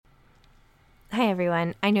Hi,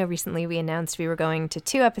 everyone. I know recently we announced we were going to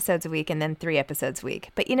 2 episodes a week and then 3 episodes a week.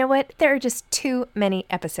 But you know what? There are just too many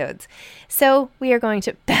episodes. So we are going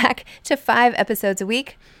back to 5 episodes a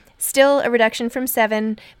week. Still a reduction from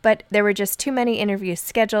 7, but there were just too many interviews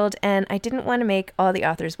scheduled, and I didn't want to make all the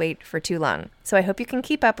authors wait for too long. So I hope you can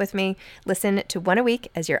keep up with me. Listen to 1 a week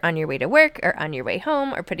as you're on your way to work or on your way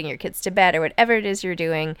home or putting your kids to bed or whatever it is you're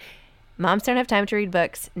doing. Moms don't have time to read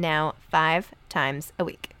books, now 5 times a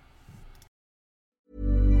week.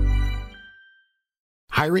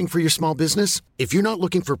 Hiring for your small business? If you're not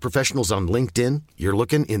looking for professionals on LinkedIn, you're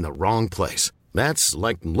looking in the wrong place. That's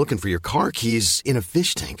like looking for your car keys in a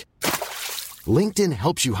fish tank. LinkedIn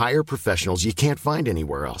helps you hire professionals you can't find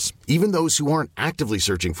anywhere else, even those who aren't actively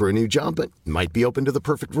searching for a new job but might be open to the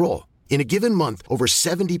perfect role. In a given month, over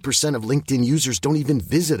 70% of LinkedIn users don't even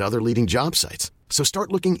visit other leading job sites. So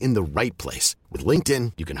start looking in the right place. With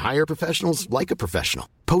LinkedIn, you can hire professionals like a professional.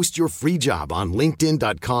 Post your free job on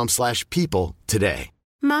linkedin.com/people today.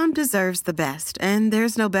 Mom deserves the best, and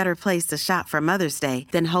there's no better place to shop for Mother's Day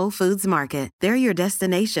than Whole Foods Market. They're your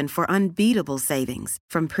destination for unbeatable savings,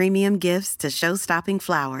 from premium gifts to show-stopping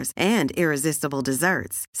flowers and irresistible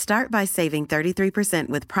desserts. Start by saving 33%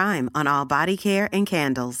 with Prime on all body care and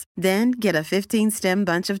candles. Then get a 15-stem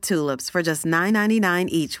bunch of tulips for just $9.99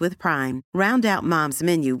 each with Prime. Round out Mom's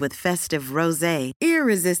menu with festive rosé,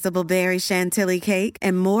 irresistible berry chantilly cake,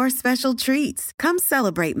 and more special treats. Come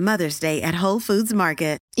celebrate Mother's Day at Whole Foods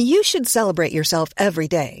Market. You should celebrate yourself every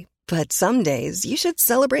day, but some days you should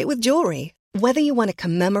celebrate with jewelry. Whether you want to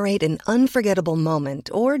commemorate an unforgettable moment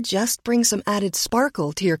or just bring some added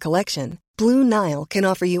sparkle to your collection, Blue Nile can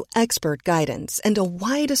offer you expert guidance and a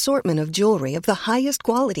wide assortment of jewelry of the highest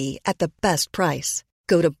quality at the best price.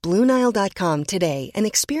 Go to BlueNile.com today and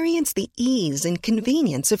experience the ease and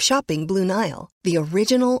convenience of shopping Blue Nile, the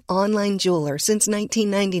original online jeweler since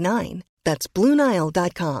 1999. That's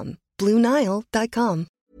BlueNile.com. BlueNile.com.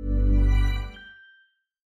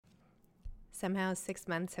 Somehow 6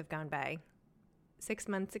 months have gone by. 6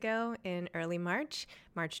 months ago in early March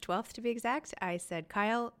 12th to be exact, I said,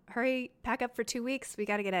 Kyle, hurry, pack up for 2 weeks. We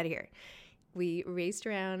got to get out of here. We raced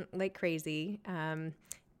around like crazy.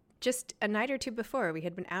 Just a night or two before, we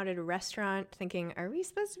had been out at a restaurant thinking, are we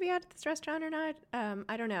supposed to be out at this restaurant or not?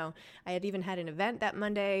 I don't know. I had even had an event that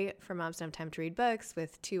Monday for Moms Don't Have Time to Read Books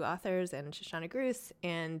with 2 authors and Shoshana Gruss,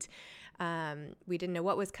 and we didn't know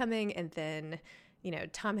what was coming. And then,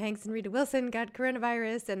 Tom Hanks and Rita Wilson got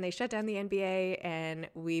coronavirus, and they shut down the NBA, and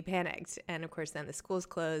we panicked. And of course, then the schools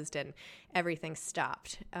closed, and everything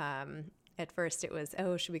stopped. At first it was,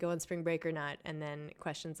 should we go on spring break or not? And then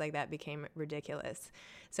questions like that became ridiculous.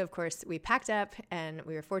 So of course we packed up, and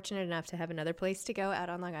we were fortunate enough to have another place to go out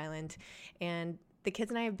on Long Island. And the kids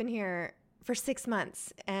and I have been here for 6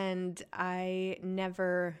 months, and I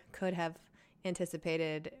never could have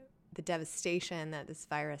anticipated the devastation that this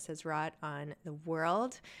virus has wrought on the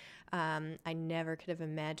world. I never could have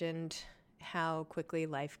imagined how quickly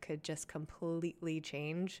life could just completely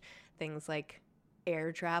change. Things like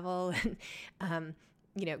air travel and,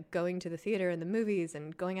 going to the theater and the movies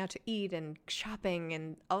and going out to eat and shopping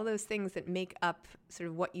and all those things that make up sort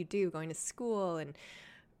of what you do, going to school. And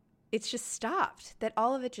it's just stopped, that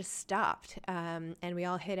all of it just stopped. And we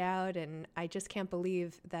all hid out, and I just can't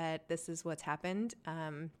believe that this is what's happened.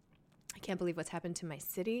 I can't believe what's happened to my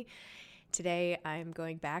city. Today, I'm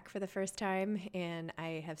going back for the first time, and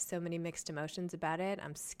I have so many mixed emotions about it.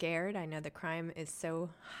 I'm scared. I know the crime is so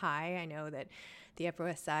high. I know that the Upper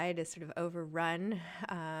West Side is sort of overrun.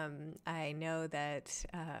 I know that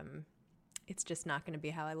it's just not going to be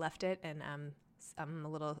how I left it, and I'm a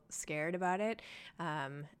little scared about it.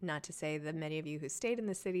 Not to say that many of you who stayed in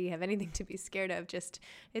the city have anything to be scared of, just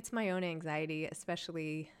it's my own anxiety,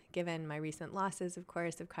 especially given my recent losses, of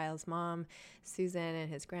course, of Kyle's mom, Susan,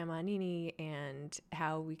 and his grandma, Nini, and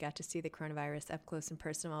how we got to see the coronavirus up close and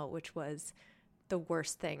personal, which was the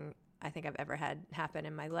worst thing I think I've ever had happen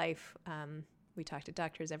in my life. We talked to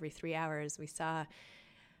doctors every 3 hours. We saw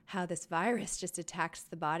how this virus just attacks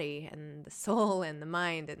the body and the soul and the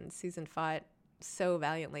mind, and Susan fought so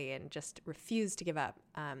valiantly and just refused to give up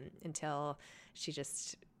until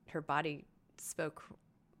her body spoke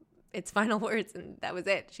its final words, and that was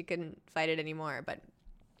it. She couldn't fight it anymore. But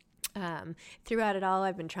throughout it all,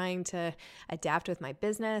 I've been trying to adapt with my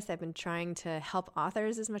business. I've been trying to help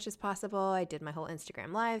authors as much as possible. I did my whole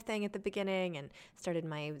Instagram Live thing at the beginning and started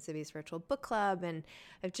my Zibby's Virtual Book Club. And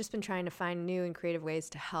I've just been trying to find new and creative ways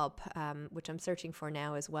to help, which I'm searching for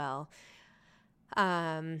now as well.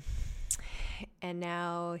 And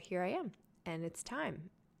now here I am, and it's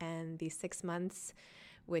time. And these 6 months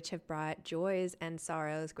which have brought joys and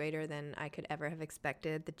sorrows greater than I could ever have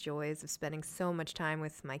expected. The joys of spending so much time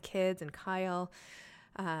with my kids and Kyle,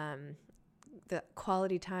 the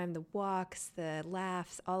quality time, the walks, the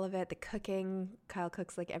laughs, all of it, the cooking. Kyle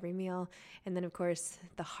cooks like every meal. And then, of course,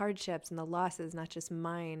 the hardships and the losses, not just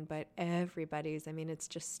mine, but everybody's. I mean, it's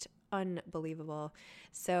just unbelievable.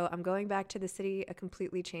 So I'm going back to the city a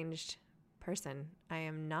completely changed person. I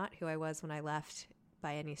am not who I was when I left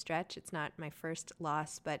by any stretch. It's not my first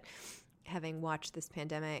loss, but having watched this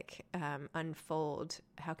pandemic unfold,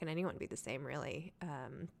 how can anyone be the same, really?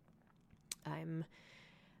 I'm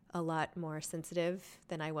a lot more sensitive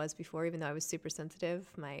than I was before, even though I was super sensitive.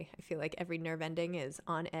 I feel like every nerve ending is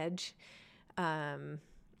on edge. I'm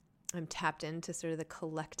tapped into sort of the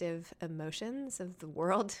collective emotions of the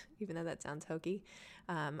world, even though that sounds hokey.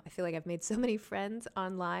 I feel like I've made so many friends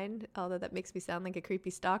online, although that makes me sound like a creepy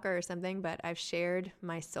stalker or something, but I've shared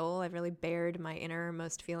my soul. I've really bared my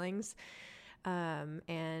innermost feelings,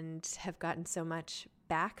 and have gotten so much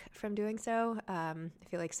back from doing so. I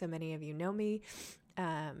feel like so many of you know me,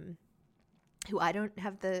 who I don't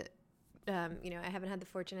have I haven't had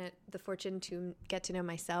the fortune to get to know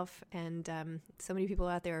myself, and so many people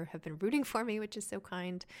out there have been rooting for me, which is so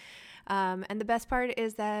kind. And the best part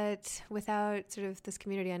is that without sort of this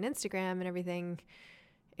community on Instagram and everything,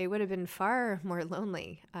 it would have been far more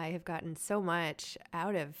lonely. I have gotten so much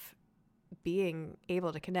out of being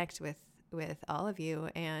able to connect with all of you,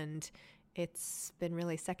 and it's been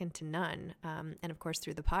really second to none. And of course,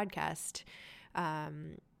 through the podcast,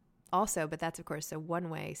 also, but that's of course a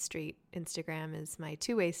one-way street. Instagram is my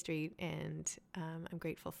two-way street, and I'm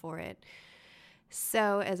grateful for it.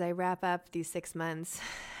 So as I wrap up these 6 months,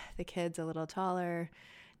 the kids a little taller,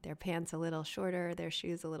 their pants a little shorter, their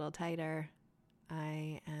shoes a little tighter,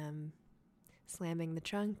 I am slamming the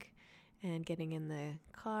trunk and getting in the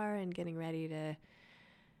car and getting ready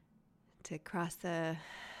to cross the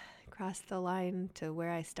line to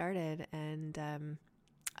where I started. And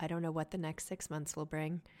I don't know what the next 6 months will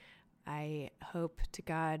bring. I hope to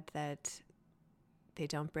God that they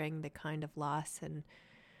don't bring the kind of loss and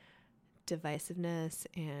divisiveness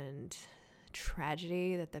and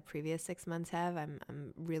tragedy that the previous 6 months have.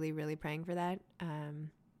 I'm really, really praying for that. And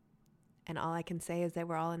all I can say is that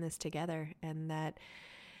we're all in this together, and that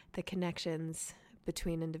the connections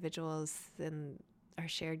between individuals and our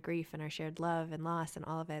shared grief and our shared love and loss and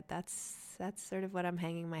all of it, that's sort of what I'm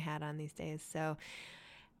hanging my hat on these days. So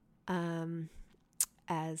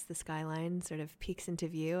as the skyline sort of peeks into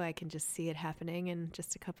view, I can just see it happening in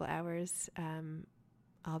just a couple hours.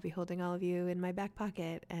 I'll be holding all of you in my back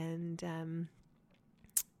pocket and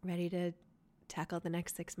ready to tackle the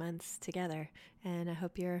next 6 months together. And I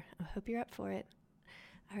hope you're up for it.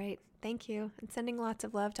 All right. Thank you. And sending lots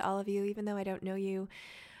of love to all of you, even though I don't know you.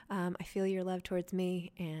 I feel your love towards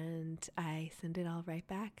me, and I send it all right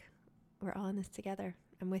back. We're all in this together.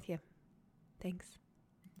 I'm with you. Thanks.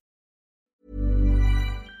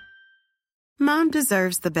 Mom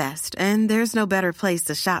deserves the best, and there's no better place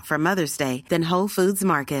to shop for Mother's Day than Whole Foods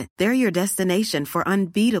Market. They're your destination for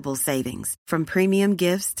unbeatable savings, from premium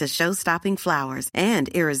gifts to show-stopping flowers and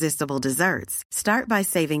irresistible desserts. Start by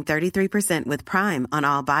saving 33% with Prime on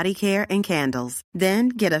all body care and candles. Then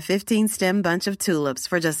get a 15-stem bunch of tulips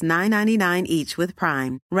for just $9.99 each with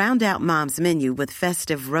Prime. Round out Mom's menu with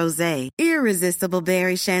festive rosé, irresistible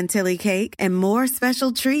berry chantilly cake, and more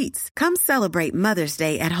special treats. Come celebrate Mother's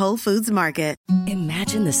Day at Whole Foods Market.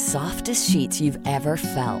 Imagine the softest sheets you've ever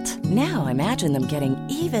felt. Now imagine them getting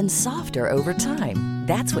even softer over time.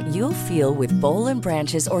 That's what you'll feel with Boll &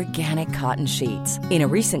 Branch's organic cotton sheets. In a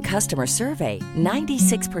recent customer survey,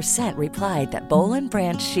 96% replied that Boll &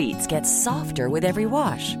 Branch sheets get softer with every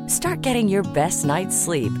wash. Start getting your best night's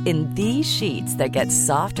sleep in these sheets that get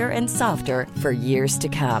softer and softer for years to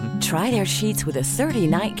come. Try their sheets with a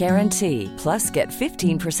 30-night guarantee. Plus, get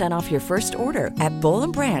 15% off your first order at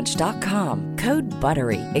bollandbranch.com. Code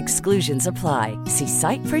BUTTERY. Exclusions apply. See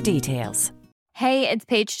site for details. Hey, it's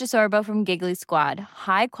Paige DeSorbo from Giggly Squad.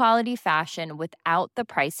 High quality fashion without the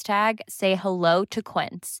price tag. Say hello to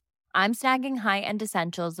Quince. I'm snagging high-end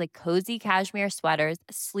essentials like cozy cashmere sweaters,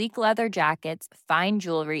 sleek leather jackets, fine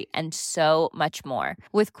jewelry, and so much more.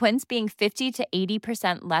 With Quince being 50 to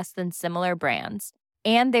 80% less than similar brands.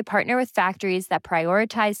 And they partner with factories that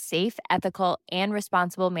prioritize safe, ethical, and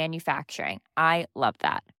responsible manufacturing. I love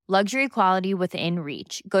that. Luxury quality within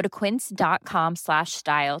reach. Go to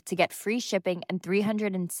quince.com/style to get free shipping and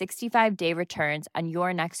 365-day returns on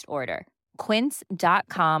your next order.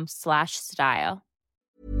 Quince.com/style.